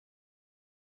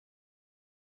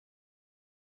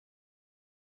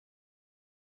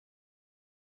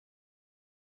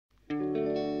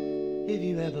If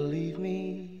you ever leave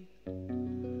me,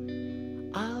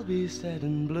 I'll be sad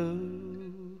and blue.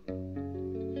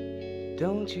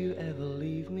 Don't you ever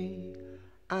leave me,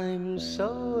 I'm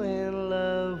so in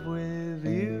love with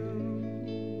you.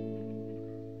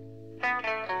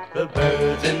 The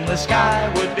birds in the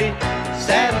sky would be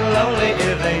sad and lonely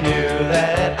if they knew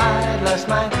that I'd lost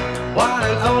my one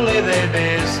and only. They'd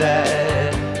be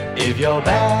sad if you're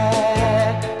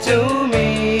bad to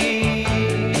me.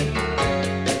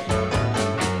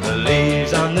 The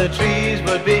leaves on the trees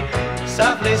would be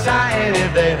softly sighing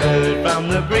if they heard from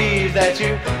the breeze that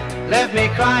you left me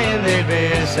crying. They'd be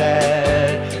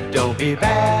sad. Don't be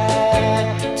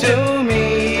bad to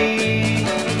me.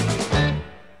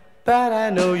 But I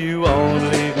know you won't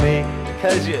leave me,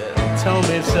 'cause you told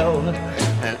me so.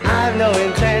 And I've no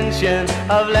intention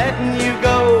of letting you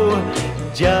go,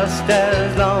 just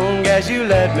as long as you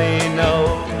let me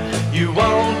know you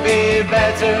won't be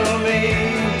bad to me.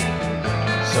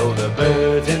 So the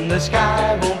birds in the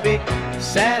sky won't be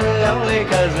sad and lonely,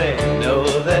 'cause they know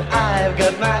that I've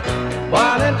got my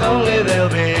one and only. They'll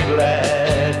be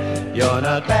glad you're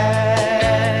not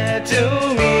bad to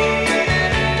me.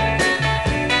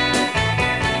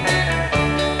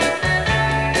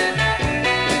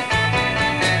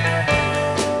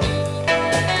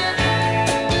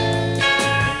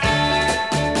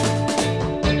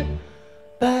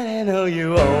 But I know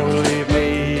you won't leave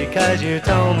me, 'cause you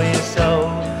told me so.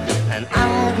 And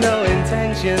I've no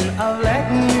intention of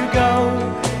letting you go,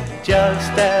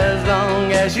 just as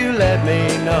long as you let me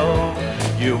know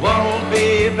you won't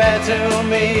be bad to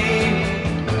me.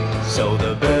 So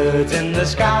the birds in the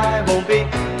sky won't be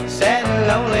sad and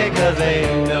lonely, 'cause they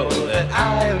know that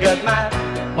I've got my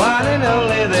one and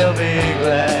only. They'll be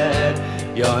glad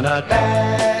you're not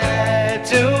bad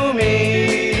to me.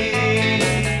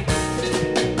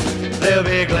 They'll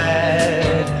be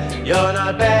glad you're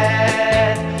not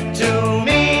bad to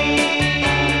me,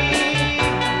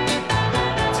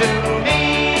 to me.